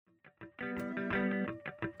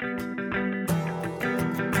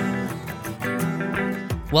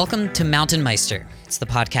Welcome to Mountain Meister. It's the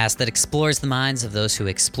podcast that explores the minds of those who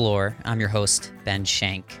explore. I'm your host, Ben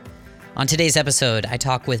Shank. On today's episode, I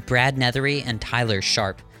talk with Brad Neathery and Tyler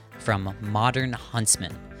Sharp from Modern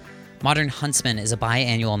Huntsman. Modern Huntsman is a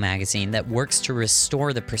biannual magazine that works to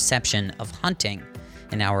restore the perception of hunting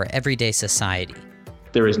in our everyday society.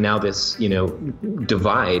 There is now this,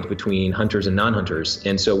 divide between hunters and non-hunters.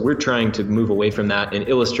 And so we're trying to move away from that and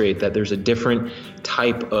illustrate that there's a different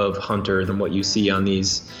type of hunter than what you see on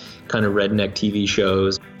these kind of redneck TV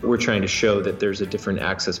shows. We're trying to show that there's a different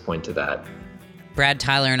access point to that. Brad,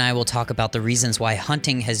 Tyler, and I will talk about the reasons why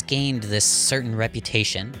hunting has gained this certain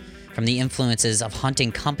reputation, from the influences of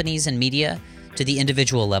hunting companies and media to the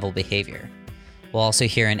individual level behavior. We'll also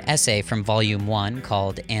hear an essay from Volume 1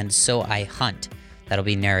 called And So I Hunt. That'll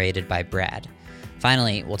be narrated by Brad.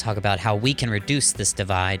 Finally, we'll talk about how we can reduce this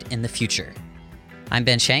divide in the future. I'm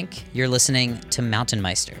Ben Shank. You're listening to Mountain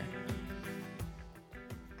Meister.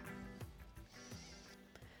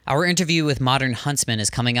 Our interview with Modern Huntsman is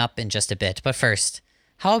coming up in just a bit, but first,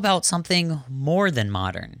 how about something more than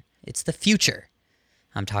modern? It's the future.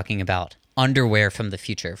 I'm talking about underwear from the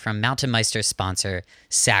future from Mountain Meister's sponsor,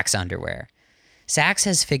 Saxx Underwear. Saxx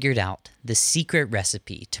has figured out the secret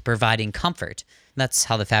recipe to providing comfort. That's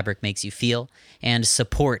how the fabric makes you feel, and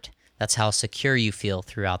support. That's how secure you feel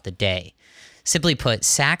throughout the day. Simply put,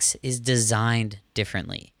 Saxx is designed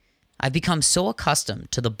differently. I've become so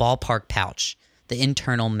accustomed to the ballpark pouch, the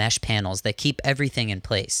internal mesh panels that keep everything in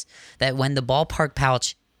place, that when the ballpark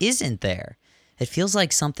pouch isn't there, it feels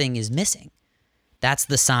like something is missing. That's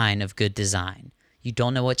the sign of good design. You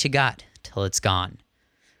don't know what you got till it's gone.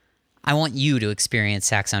 I want you to experience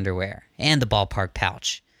Saxx Underwear and the ballpark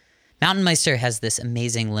pouch. Mountain Meister has this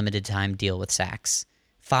amazing limited time deal with Saxx.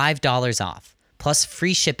 $5 off, plus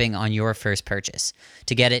free shipping on your first purchase.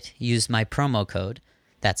 To get it, use my promo code,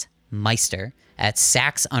 that's Meister, at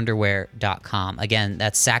saxxunderwear.com. Again,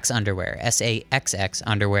 that's Saxx Underwear, S-A-X-X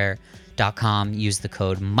underwear.com. Use the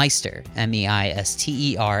code Meister,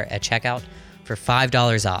 M-E-I-S-T-E-R, at checkout for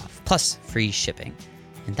 $5 off, plus free shipping.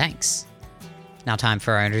 And thanks. Now time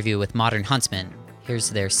for our interview with Modern Huntsman. Here's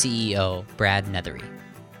their CEO, Brad Neathery.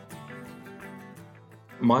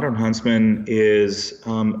 Modern Huntsman is,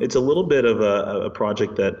 it's a little bit of a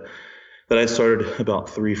project that I started about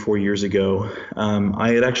 3-4 years ago.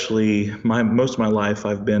 I had actually, most of my life,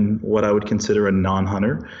 I've been what I would consider a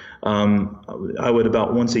non-hunter. I would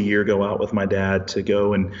about once a year go out with my dad to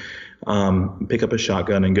go and pick up a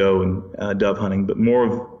shotgun and go and dove hunting. But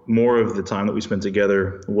more of the time that we spent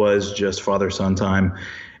together was just father-son time.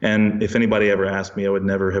 And if anybody ever asked me, I would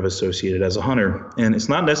never have associated as a hunter. And it's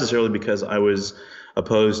not necessarily because I was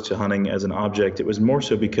opposed to hunting as an object. It was more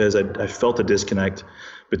so because I felt a disconnect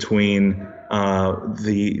between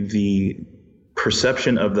the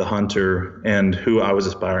perception of the hunter and who I was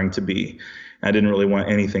aspiring to be. I didn't really want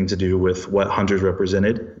anything to do with what hunters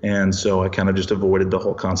represented, and so I kind of just avoided the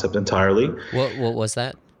whole concept entirely. What was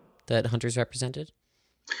that hunters represented?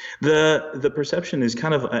 The perception is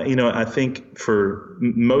kind of, I think for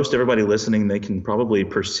most everybody listening, they can probably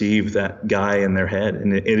perceive that guy in their head.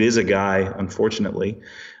 And it is a guy, unfortunately.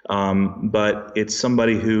 But it's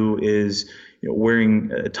somebody who is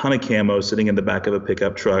wearing a ton of camo, sitting in the back of a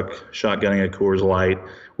pickup truck, shotgunning a Coors Light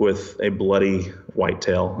with a bloody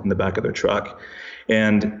whitetail in the back of their truck.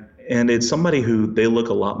 And it's somebody who they look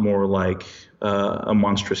a lot more like a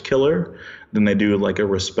monstrous killer than they do like a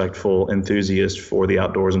respectful enthusiast for the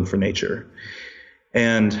outdoors and for nature.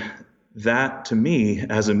 And that, to me,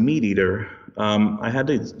 as a meat eater, I had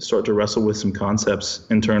to start to wrestle with some concepts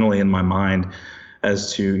internally in my mind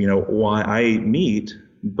as to, why I ate meat,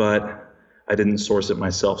 but I didn't source it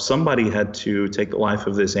myself. Somebody had to take the life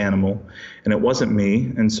of this animal, and it wasn't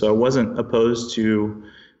me. And so I wasn't opposed to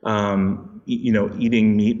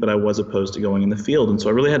eating meat, but I was opposed to going in the field. And so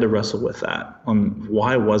I really had to wrestle with that on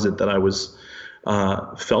why was it that I was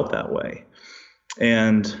felt that way.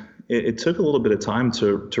 And it took a little bit of time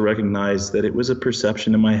to recognize that it was a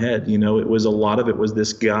perception in my head. It was a lot of it was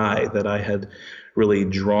this guy that I had really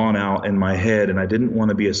drawn out in my head, and I didn't want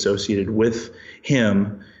to be associated with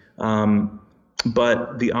him.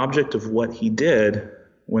 But the object of what he did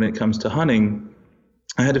when it comes to hunting,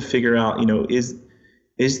 I had to figure out,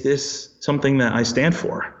 is this something that I stand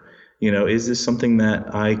for? Is this something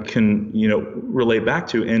that I can, relate back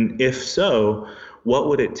to? And if so, what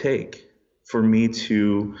would it take for me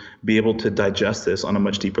to be able to digest this on a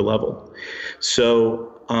much deeper level?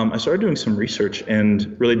 So I started doing some research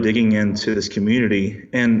and really digging into this community.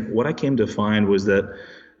 And what I came to find was that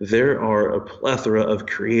there are a plethora of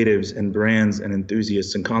creatives and brands and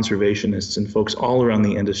enthusiasts and conservationists and folks all around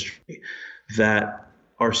the industry that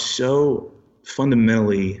are so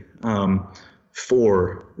fundamentally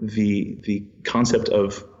for the concept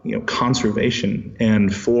of conservation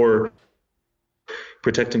and for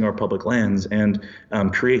protecting our public lands, and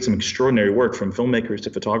create some extraordinary work from filmmakers to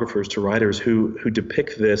photographers to writers who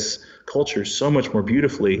depict this culture so much more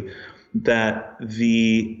beautifully that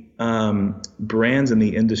the brands in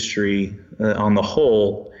the industry on the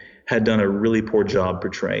whole had done a really poor job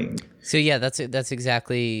portraying. So yeah, that's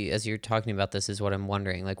exactly, as you're talking about this, is what I'm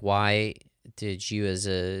wondering. Like, why did you as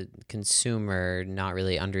a consumer not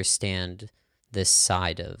really understand this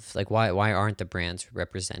side of, like, why aren't the brands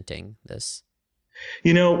representing this?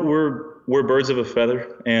 We're birds of a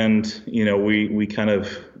feather, and we kind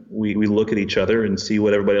of we look at each other and see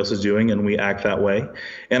what everybody else is doing, and we act that way.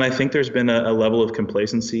 And I think there's been a level of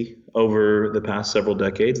complacency over the past several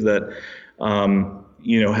decades that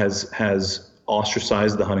has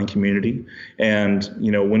ostracized the hunting community. And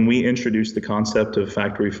when we introduced the concept of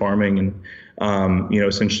factory farming and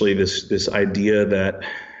essentially this idea that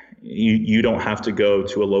you don't have to go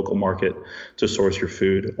to a local market to source your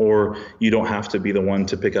food, or you don't have to be the one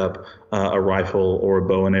to pick up a rifle or a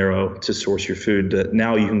bow and arrow to source your food. That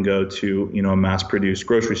now you can go to a mass-produced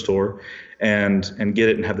grocery store and get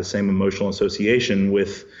it and have the same emotional association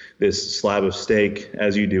with this slab of steak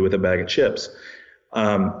as you do with a bag of chips.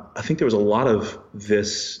 I think there was a lot of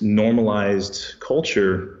this normalized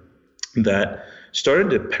culture that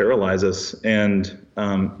started to paralyze us and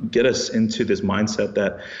get us into this mindset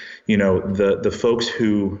that the folks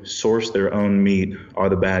who source their own meat are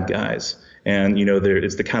the bad guys, and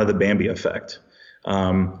it's the kind of the Bambi effect,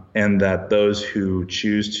 and that those who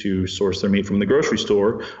choose to source their meat from the grocery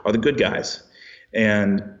store are the good guys.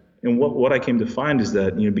 And what I came to find is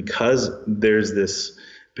that because there's this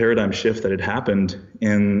paradigm shift that had happened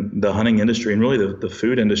in the hunting industry and really the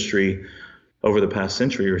food industry over the past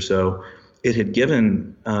century or so, it had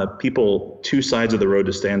given people two sides of the road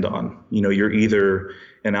to stand on. You're either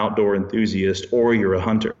an outdoor enthusiast or you're a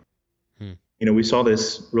hunter. We saw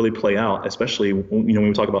this really play out, especially when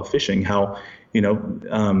we talk about fishing, how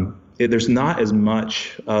there's not as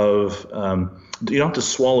much of you don't have to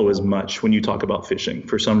swallow as much when you talk about fishing.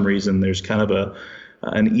 For some reason, there's kind of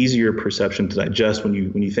an easier perception to digest when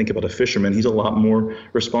you think about a fisherman. He's a lot more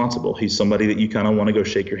responsible. He's somebody that you kind of want to go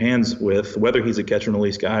shake your hands with, whether he's a catch and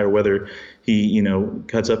release guy or whether he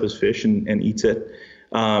cuts up his fish and eats it.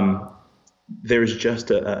 There's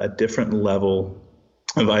just a different level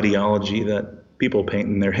of ideology that people paint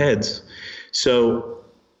in their heads. So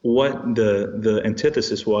what the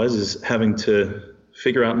antithesis was is having to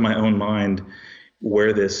figure out in my own mind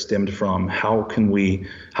where this stemmed from. How can we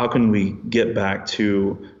get back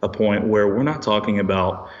to a point where we're not talking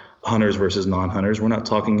about hunters versus non-hunters? We're not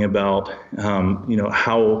talking about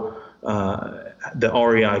how the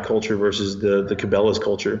REI culture versus the Cabela's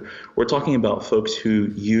culture. We're talking about folks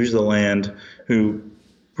who use the land, who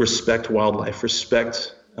respect wildlife,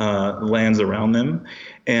 respect lands around them,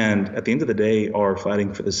 and at the end of the day are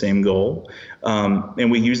fighting for the same goal.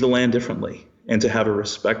 And we use the land differently, and to have a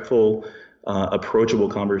respectful, approachable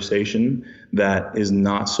conversation that is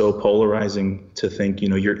not so polarizing to think,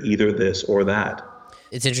 you're either this or that.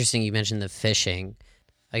 It's interesting you mentioned the fishing.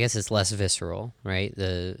 I guess it's less visceral, right?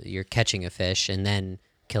 You're catching a fish and then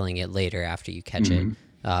killing it later after you catch it,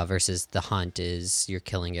 versus the hunt is you're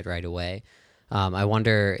killing it right away. I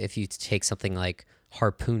wonder if you take something like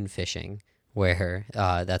harpoon fishing, where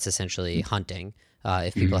that's essentially hunting,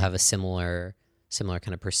 if people have a similar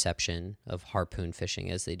kind of perception of harpoon fishing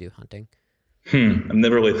as they do hunting. I've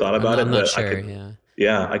never really thought about it. I'm not sure.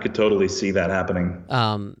 I could totally see that happening.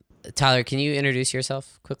 Tyler, can you introduce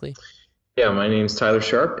yourself quickly? Yeah, my name's Tyler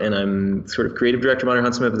Sharp, and I'm sort of creative director of Modern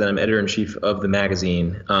Huntsman, but then I'm editor-in-chief of the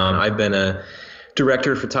magazine. I've been a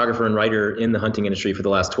director, photographer, and writer in the hunting industry for the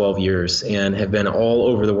last 12 years and have been all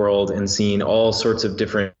over the world and seen all sorts of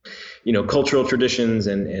different, cultural traditions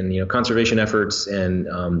and conservation efforts and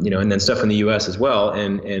then stuff in the U.S. as well.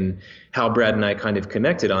 And how Brad and I kind of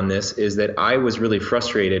connected on this is that I was really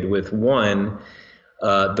frustrated with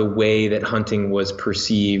the way that hunting was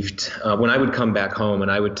perceived when I would come back home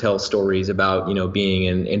and I would tell stories about,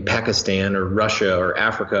 being in Pakistan or Russia or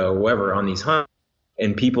Africa or wherever on these hunts,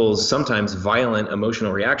 and people's sometimes violent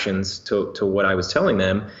emotional reactions to what I was telling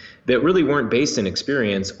them that really weren't based in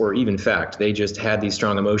experience or even fact. They just had these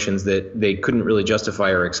strong emotions that they couldn't really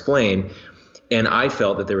justify or explain. And I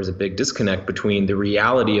felt that there was a big disconnect between the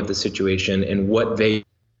reality of the situation and what they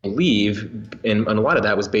believe, and a lot of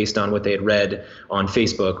that was based on what they had read on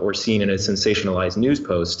Facebook or seen in a sensationalized news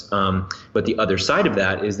post. But the other side of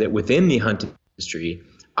that is that within the hunting industry,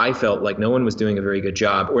 I felt like no one was doing a very good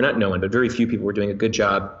job, or not no one, but very few people were doing a good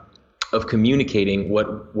job of communicating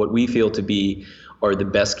what we feel to be are the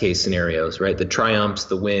best case scenarios, right? The triumphs,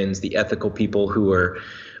 the wins, the ethical people who are,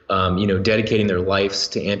 dedicating their lives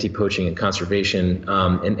to anti-poaching and conservation,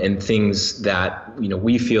 and things that,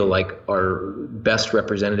 we feel like are best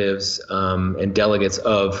representatives and delegates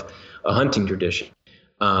of a hunting tradition.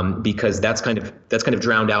 Because that's kind of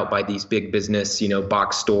drowned out by these big business,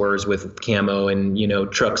 box stores with camo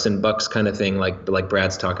and, trucks and bucks kind of thing, like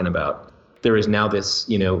Brad's talking about. There is now this,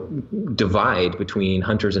 divide between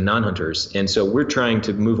hunters and non-hunters. And so we're trying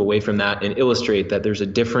to move away from that and illustrate that there's a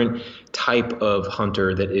different type of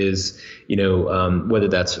hunter that is, whether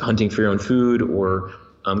that's hunting for your own food or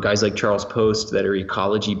guys like Charles Post that are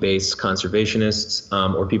ecology-based conservationists,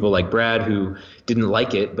 or people like Brad who didn't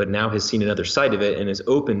like it but now has seen another side of it and is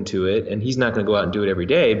open to it. And he's not going to go out and do it every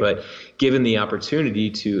day, but given the opportunity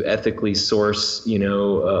to ethically source,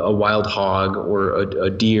 a wild hog or a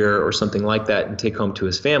deer or something like that and take home to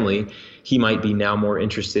his family, he might be now more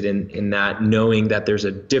interested in that, knowing that there's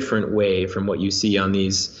a different way from what you see on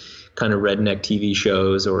these kind of redneck TV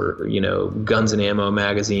shows or, guns and ammo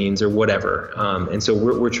magazines or whatever. And so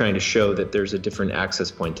we're trying to show that there's a different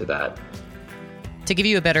access point to that. To give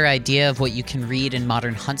you a better idea of what you can read in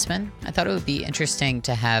Modern Huntsman, I thought it would be interesting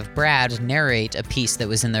to have Brad narrate a piece that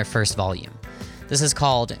was in their first volume. This is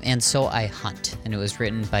called And So I Hunt, and it was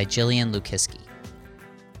written by Jillian Lukiski.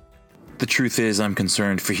 The truth is, I'm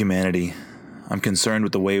concerned for humanity. I'm concerned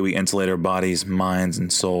with the way we insulate our bodies, minds,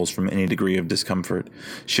 and souls from any degree of discomfort,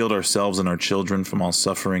 shield ourselves and our children from all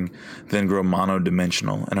suffering, then grow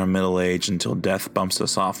monodimensional in our middle age until death bumps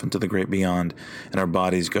us off into the great beyond and our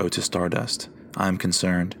bodies go to stardust. I'm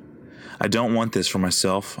concerned. I don't want this for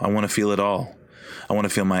myself. I want to feel it all. I want to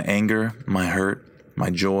feel my anger, my hurt, my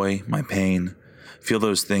joy, my pain. Feel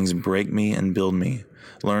those things break me and build me.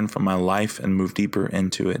 Learn from my life and move deeper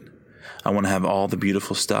into it. I want to have all the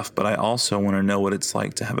beautiful stuff, but I also want to know what it's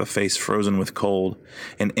like to have a face frozen with cold,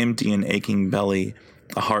 an empty and aching belly,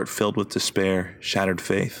 a heart filled with despair, shattered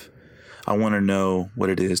faith. I want to know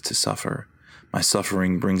what it is to suffer. My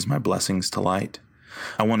suffering brings my blessings to light.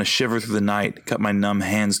 I want to shiver through the night, cut my numb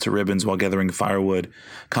hands to ribbons while gathering firewood,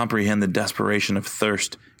 comprehend the desperation of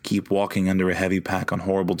thirst, keep walking under a heavy pack on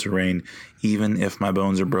horrible terrain, even if my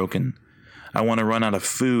bones are broken. I want to run out of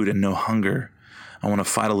food and no hunger. I want to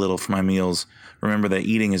fight a little for my meals, remember that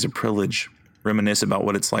eating is a privilege, reminisce about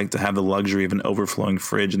what it's like to have the luxury of an overflowing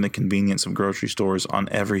fridge and the convenience of grocery stores on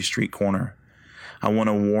every street corner. I want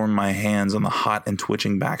to warm my hands on the hot and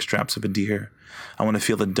twitching backstraps of a deer. I want to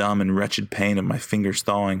feel the dumb and wretched pain of my fingers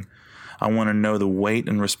thawing. I want to know the weight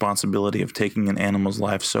and responsibility of taking an animal's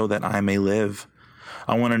life so that I may live.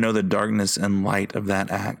 I want to know the darkness and light of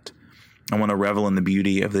that act. I want to revel in the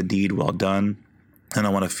beauty of the deed well done, and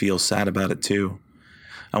I want to feel sad about it too.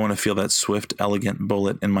 I want to feel that swift, elegant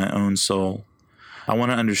bullet in my own soul. I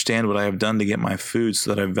want to understand what I have done to get my food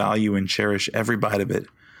so that I value and cherish every bite of it.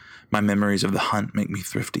 My memories of the hunt make me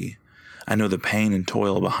thrifty. I know the pain and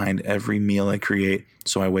toil behind every meal I create,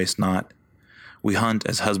 so I waste not. We hunt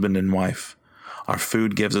as husband and wife. Our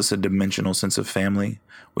food gives us a dimensional sense of family.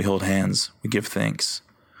 We hold hands. We give thanks.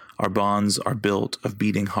 Our bonds are built of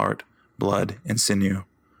beating heart, blood, and sinew.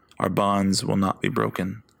 Our bonds will not be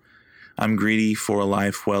broken. I'm greedy for a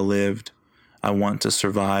life well lived. I want to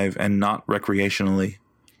survive and not recreationally.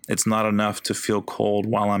 It's not enough to feel cold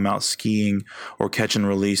while I'm out skiing or catch and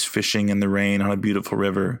release fishing in the rain on a beautiful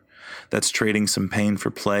river. That's trading some pain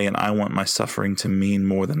for play, and I want my suffering to mean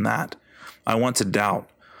more than that. I want to doubt.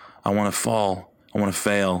 I want to fall. I want to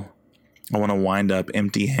fail. I want to wind up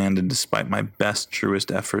empty-handed despite my best,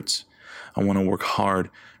 truest efforts. I want to work hard,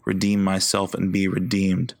 redeem myself, and be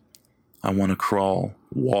redeemed. I want to crawl,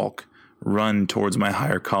 walk, run towards my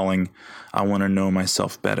higher calling. I want to know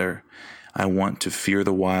myself better. I want to fear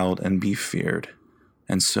the wild and be feared.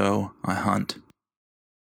 And so I hunt.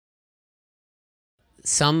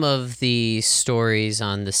 Some of the stories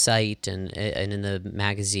on the site and in the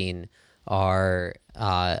magazine are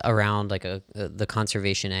around like the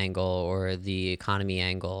conservation angle or the economy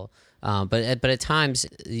angle, but at times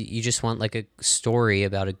you just want like a story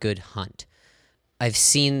about a good hunt. I've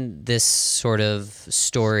seen this sort of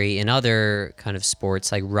story in other kind of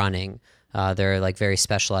sports like running. There are like very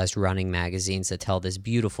specialized running magazines that tell this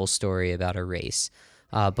beautiful story about a race.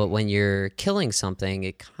 But when you're killing something,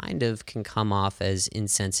 it kind of can come off as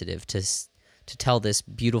insensitive to tell this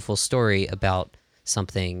beautiful story about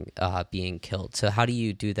something being killed. So how do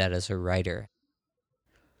you do that as a writer?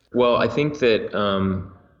 Well, I think that,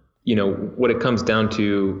 what it comes down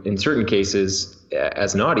to in certain cases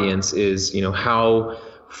as an audience is, how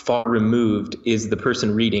far removed is the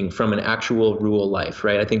person reading from an actual rural life,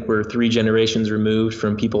 right? I think we're 3 generations removed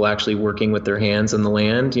from people actually working with their hands on the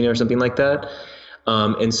land, or something like that.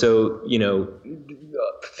 And so,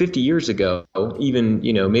 50 years ago, even,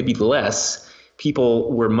 maybe less,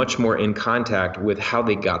 people were much more in contact with how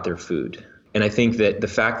they got their food. And I think that the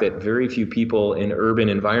fact that very few people in urban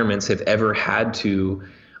environments have ever had to,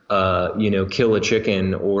 kill a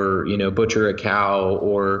chicken or, butcher a cow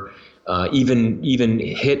or even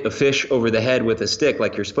hit a fish over the head with a stick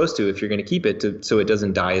like you're supposed to if you're going to keep it so it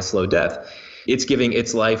doesn't die a slow death. It's giving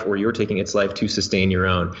its life, or you're taking its life to sustain your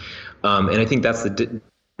own. And I think that's the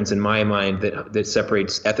difference in my mind that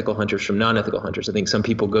separates ethical hunters from non-ethical hunters. I think some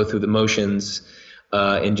people go through the motions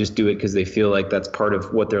and just do it because they feel like that's part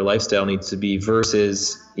of what their lifestyle needs to be,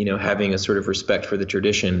 versus, having a sort of respect for the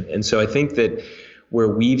tradition. And so I think that where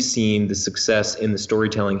we've seen the success in the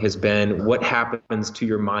storytelling has been what happens to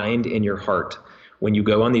your mind and your heart when you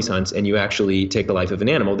go on these hunts and you actually take the life of an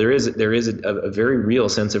animal. There is a very real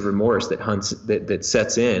sense of remorse that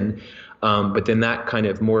sets in, but then that kind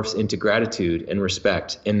of morphs into gratitude and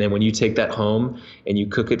respect. And then when you take that home and you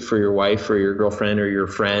cook it for your wife or your girlfriend or your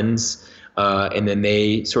friends, and then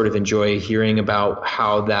they sort of enjoy hearing about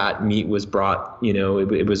how that meat was brought,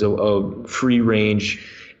 it was a free range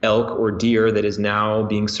elk or deer that is now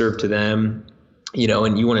being served to them,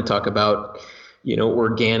 and you want to talk about,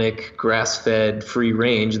 organic, grass-fed, free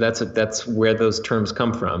range. That's where those terms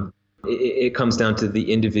come from. It comes down to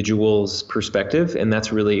the individual's perspective, and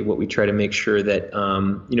that's really what we try to make sure that,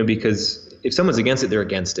 because if someone's against it, they're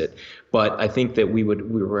against it. But I think that we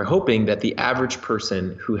were hoping that the average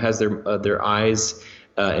person who has their eyes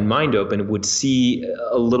and mind open would see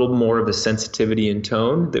a little more of the sensitivity and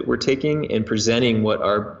tone that we're taking and presenting what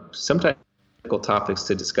are sometimes difficult topics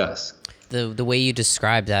to discuss. The way you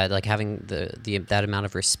describe that, like having that amount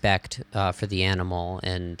of respect for the animal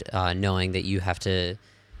and knowing that you have to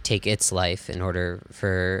take its life in order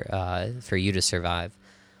for you to survive.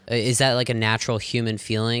 Is that like a natural human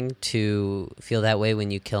feeling to feel that way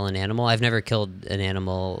when you kill an animal? I've never killed an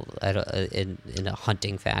animal in a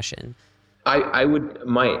hunting fashion. I would,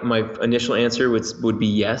 my initial answer would be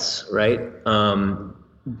yes, right?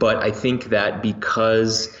 But I think that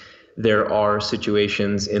because there are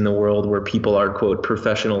situations in the world where people are, quote,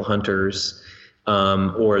 professional hunters,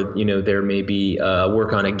 or, there may be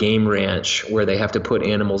work on a game ranch where they have to put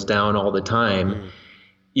animals down all the time.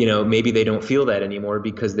 Maybe they don't feel that anymore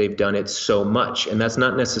because they've done it so much. And that's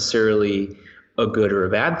not necessarily a good or a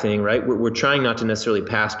bad thing, right? We're trying not to necessarily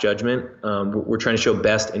pass judgment. We're trying to show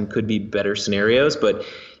best and could be better scenarios. But,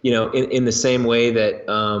 in the same way that,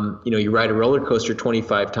 you ride a roller coaster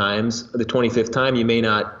 25 times, the 25th time, you may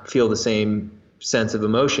not feel the same sense of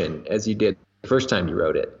emotion as you did the first time you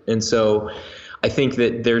rode it. And so I think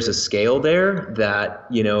that there's a scale there that,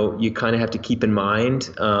 you kind of have to keep in mind.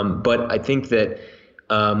 But I think that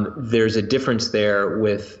there's a difference there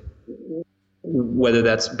with whether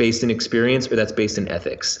that's based in experience or that's based in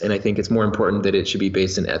ethics. And I think it's more important that it should be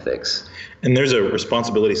based in ethics. And there's a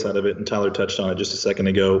responsibility side of it, and Tyler touched on it just a second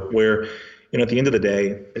ago, where, at the end of the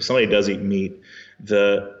day, if somebody does eat meat,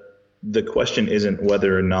 the question isn't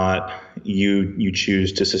whether or not you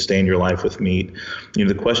choose to sustain your life with meat.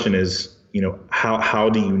 The question is, how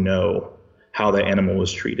do you know how the animal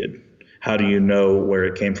was treated? How do you know where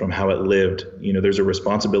it came from, how it lived? There's a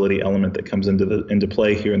responsibility element that comes into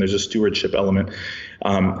play here, and there's a stewardship element.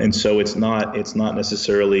 And so it's not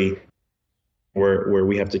necessarily where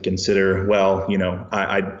we have to consider, well,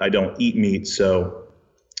 I don't eat meat, so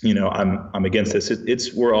I'm against this.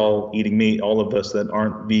 It's we're all eating meat. All of us that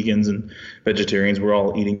aren't vegans and vegetarians, we're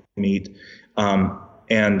all eating meat.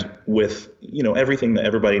 And with everything that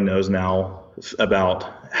everybody knows now about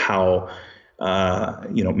how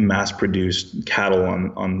mass-produced cattle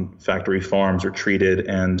on factory farms are treated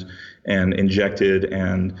and injected,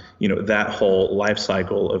 and that whole life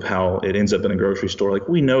cycle of how it ends up in a grocery store. Like,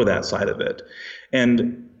 we know that side of it,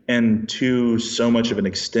 and to so much of an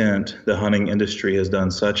extent, the hunting industry has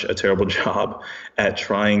done such a terrible job at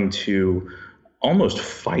trying to almost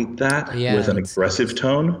fight that with an aggressive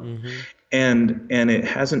tone. Mm-hmm. And it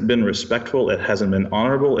hasn't been respectful. It hasn't been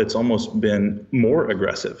honorable. It's almost been more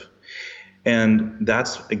aggressive. And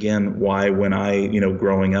that's, again, why when I,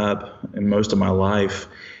 growing up in most of my life,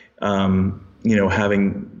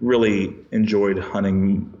 having really enjoyed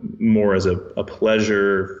hunting more as a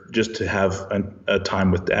pleasure, just to have a time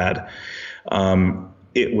with Dad,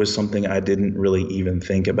 it was something I didn't really even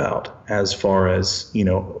think about as far as,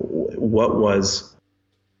 what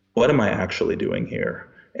am I actually doing here?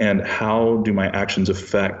 And how do my actions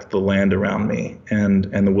affect the land around me and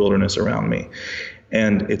the wilderness around me?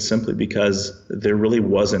 And it's simply because there really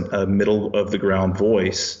wasn't a middle of the ground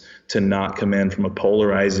voice to not come in from a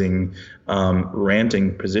polarizing,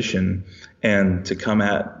 ranting position, and to come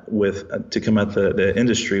at the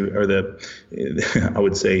industry, or I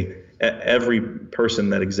would say every person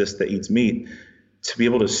that exists that eats meat, to be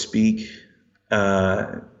able to speak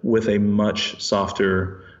with a much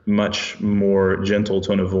softer, much more gentle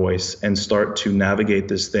tone of voice, and start to navigate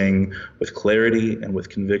this thing with clarity and with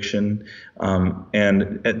conviction.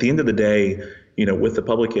 And at the end of the day, with the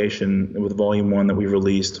publication, with Volume 1 that we've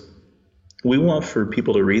released, we want for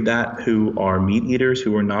people to read that who are meat eaters,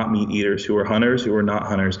 who are not meat eaters, who are hunters, who are not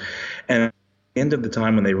hunters. And at the end of the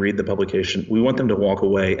time when they read the publication, we want them to walk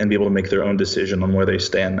away and be able to make their own decision on where they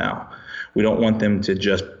stand now. We don't want them to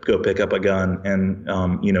just go pick up a gun and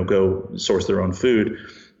go source their own food.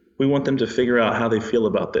 We want them to figure out how they feel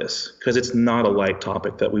about this, because it's not a light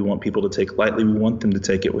topic that we want people to take lightly. We want them to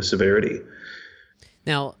take it with severity.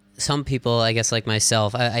 Now, some people, I guess like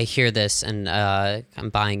myself, I hear this and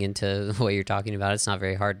I'm buying into what you're talking about. It's not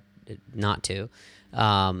very hard not to.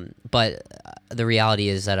 But the reality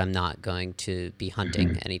is that I'm not going to be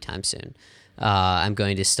hunting anytime soon. I'm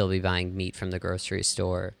going to still be buying meat from the grocery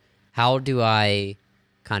store. How do I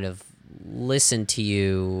kind of listen to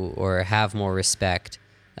you or have more respect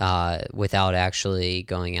without actually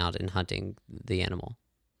going out and hunting the animal?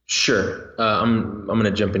 Sure. I'm going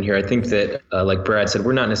to jump in here. I think that, like Brad said,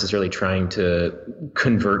 we're not necessarily trying to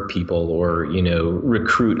convert people or,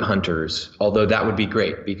 recruit hunters, although that would be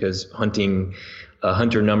great, because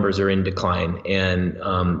hunter numbers are in decline. And,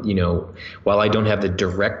 while I don't have the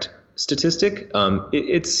direct statistic,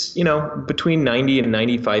 it's between 90 and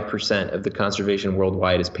 95% of the conservation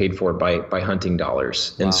worldwide is paid for by hunting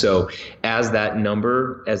dollars. Wow. And so as that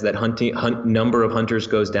number of hunters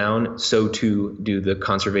goes down, so too do the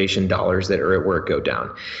conservation dollars that are at work go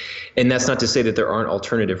down. And that's not to say that there aren't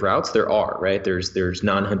alternative routes. There are, right? There's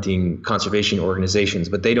non-hunting conservation organizations,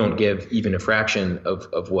 but they don't give even a fraction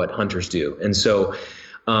of what hunters do. And so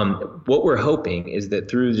what we're hoping is that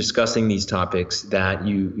through discussing these topics, that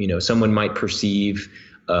someone might perceive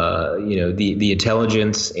the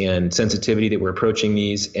intelligence and sensitivity that we're approaching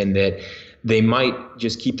these, and that they might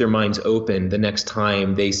just keep their minds open the next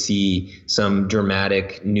time they see some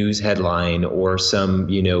dramatic news headline or some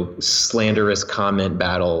slanderous comment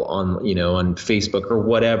battle on Facebook or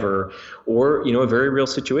whatever, or a very real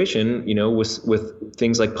situation with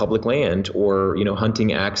things like public land or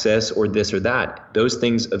hunting access or this or that. Those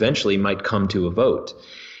things eventually might come to a vote.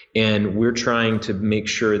 And we're trying to make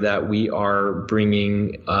sure that we are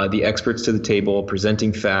bringing the experts to the table,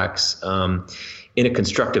 presenting facts in a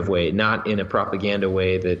constructive way, not in a propaganda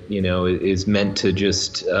way that is meant to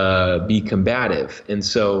just be combative. And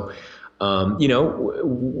so,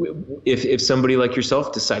 if somebody like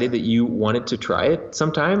yourself decided that you wanted to try it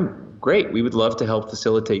sometime, great. We would love to help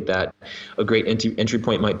facilitate that. A great entry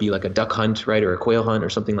point might be like a duck hunt, right, or a quail hunt or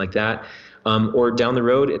something like that. Or down the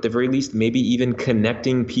road, at the very least, maybe even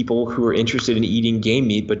connecting people who are interested in eating game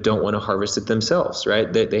meat but don't want to harvest it themselves,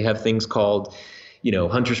 right? They have things called,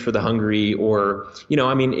 Hunters for the Hungry, or,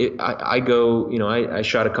 I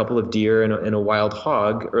shot a couple of deer and a wild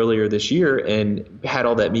hog earlier this year and had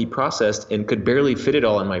all that meat processed and could barely fit it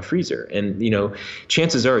all in my freezer. And,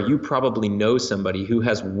 chances are you probably know somebody who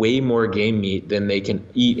has way more game meat than they can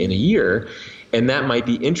eat in a year. And that might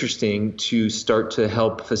be interesting to start to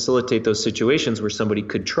help facilitate those situations where somebody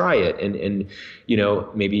could try it and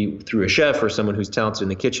maybe through a chef or someone who's talented in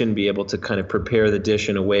the kitchen, be able to kind of prepare the dish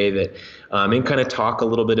in a way that, and kind of talk a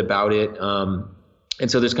little bit about it. And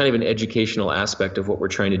so there's kind of an educational aspect of what we're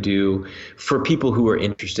trying to do for people who are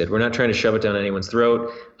interested. We're not trying to shove it down anyone's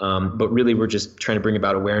throat, but really we're just trying to bring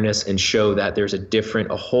about awareness and show that there's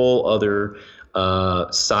a whole other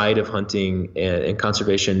side of hunting and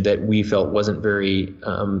conservation that we felt wasn't very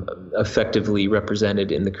effectively represented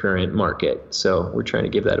in the current market. So we're trying to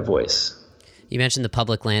give that a voice. You mentioned the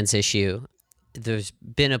public lands issue. There's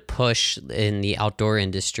been a push in the outdoor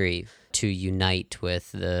industry to unite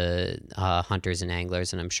with the hunters and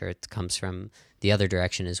anglers, and I'm sure it comes from the other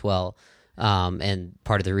direction as well. And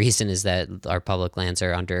part of the reason is that our public lands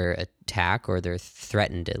are under attack, or they're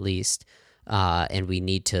threatened at least. And we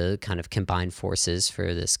need to kind of combine forces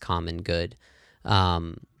for this common good.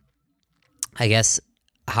 I guess,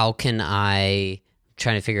 how can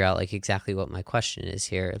trying to figure out exactly what my question is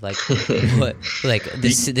here.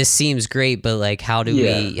 This seems great, but how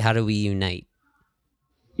do we unite?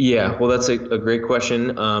 Yeah, well, that's a great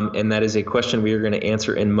question. And that is a question we are going to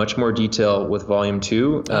answer in much more detail with Volume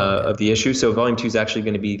 2 of the issue. So Volume 2 is actually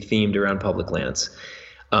going to be themed around public lands.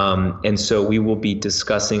 And so we will be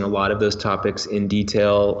discussing a lot of those topics in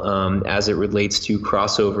detail as it relates to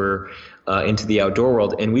crossover into the outdoor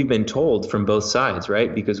world. And we've been told from both sides,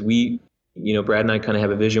 right? Because Brad and I kind of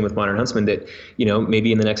have a vision with Modern Huntsman that,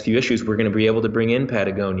 maybe in the next few issues, we're going to be able to bring in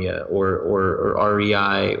Patagonia or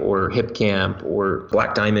REI or Hip Camp or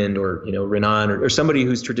Black Diamond or, Renan or somebody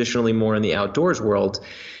who's traditionally more in the outdoors world.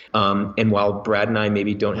 And while Brad and I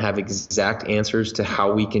maybe don't have exact answers to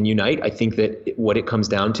how we can unite, I think that what it comes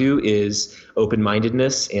down to is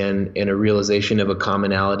open-mindedness and a realization of a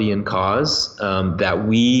commonality and cause, that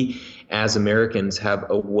we as Americans have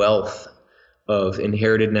a wealth of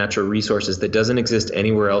inherited natural resources that doesn't exist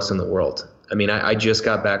anywhere else in the world. I mean, I just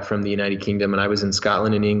got back from the United Kingdom, and I was in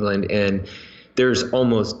Scotland and England, and there's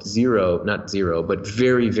almost not zero, but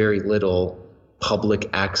very, very little public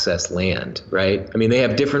access land, right? I mean, they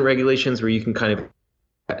have different regulations where you can kind of,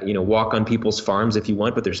 walk on people's farms if you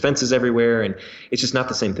want, but there's fences everywhere, and it's just not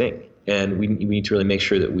the same thing. And we need to really make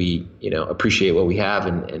sure that we, appreciate what we have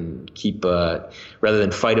and keep, rather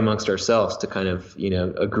than fight amongst ourselves, to kind of,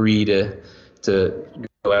 agree to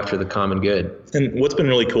go after the common good. And what's been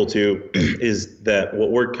really cool too is that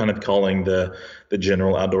what we're kind of calling the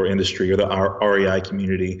general outdoor industry, or the REI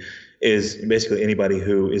community, is basically anybody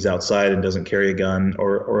who is outside and doesn't carry a gun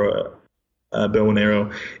or a bow and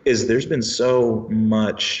arrow. There's been so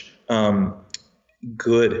much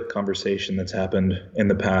good conversation that's happened in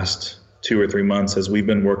the past 2 or 3 months as we've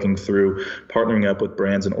been working through partnering up with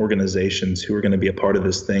brands and organizations who are going to be a part of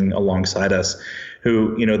this thing alongside us,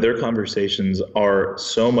 who, their conversations are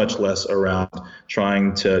so much less around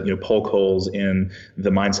trying to, poke holes in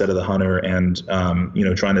the mindset of the hunter and,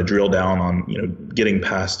 trying to drill down on, getting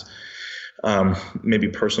past maybe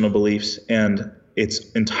personal beliefs. And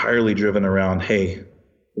it's entirely driven around, hey,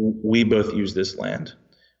 we both use this land.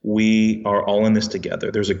 We are all in this together.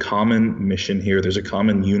 There's a common mission here. There's a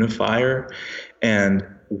common unifier, and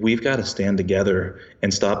we've got to stand together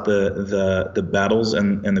and stop the battles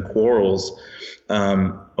and the quarrels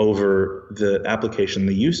over the application,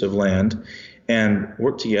 the use of land, and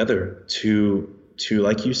work together to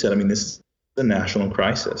like you said, I mean, this is a national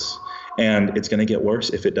crisis, and it's going to get worse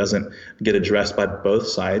if it doesn't get addressed by both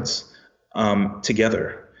sides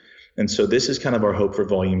together. And so this is kind of our hope for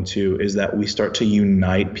Volume 2, is that we start to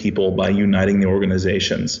unite people by uniting the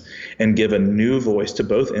organizations and give a new voice to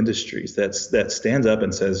both industries that stands up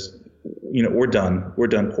and says, we're done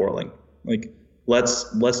quarreling. Like,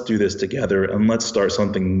 let's do this together, and let's start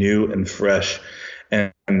something new and fresh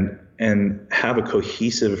and have a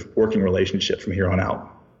cohesive working relationship from here on out.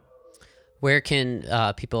 Where can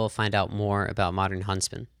people find out more about Modern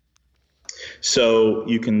Huntsman? So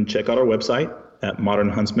you can check out our website at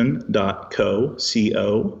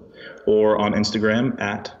modernhuntsman.co, or on Instagram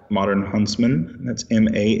at modernhuntsman. That's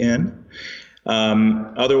MAN.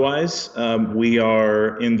 Otherwise, we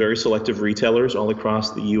are in very selective retailers all across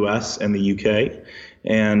the US and the UK.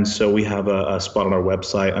 And so we have a spot on our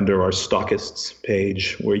website under our stockists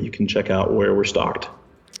page where you can check out where we're stocked.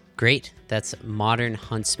 Great. That's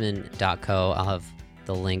modernhuntsman.co. I'll have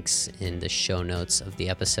the links in the show notes of the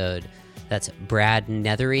episode. That's Brad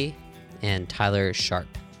Neathery and Tyler Sharp.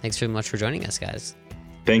 Thanks very much for joining us, guys.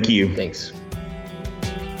 Thank you. Thanks.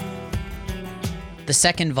 The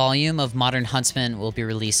second volume of Modern Huntsman will be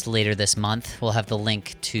released later this month. We'll have the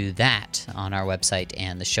link to that on our website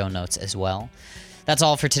and the show notes as well. That's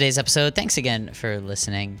all for today's episode. Thanks again for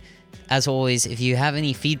listening. As always, if you have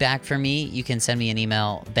any feedback for me, you can send me an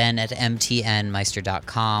email,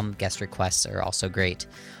 ben@mtnmeister.com. Guest requests are also great.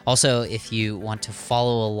 Also, if you want to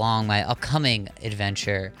follow along my upcoming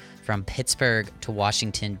adventure from Pittsburgh to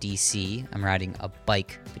Washington, D.C., I'm riding a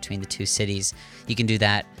bike between the two cities. You can do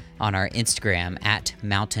that on our Instagram at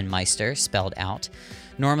mountainmeister, spelled out.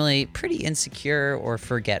 Normally pretty insecure or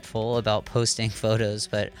forgetful about posting photos,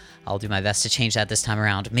 but I'll do my best to change that this time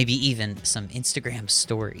around. Maybe even some Instagram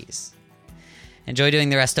stories. Enjoy doing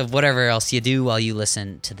the rest of whatever else you do while you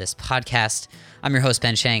listen to this podcast. I'm your host,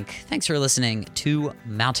 Ben Shank. Thanks for listening to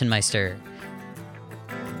Mountain Meister.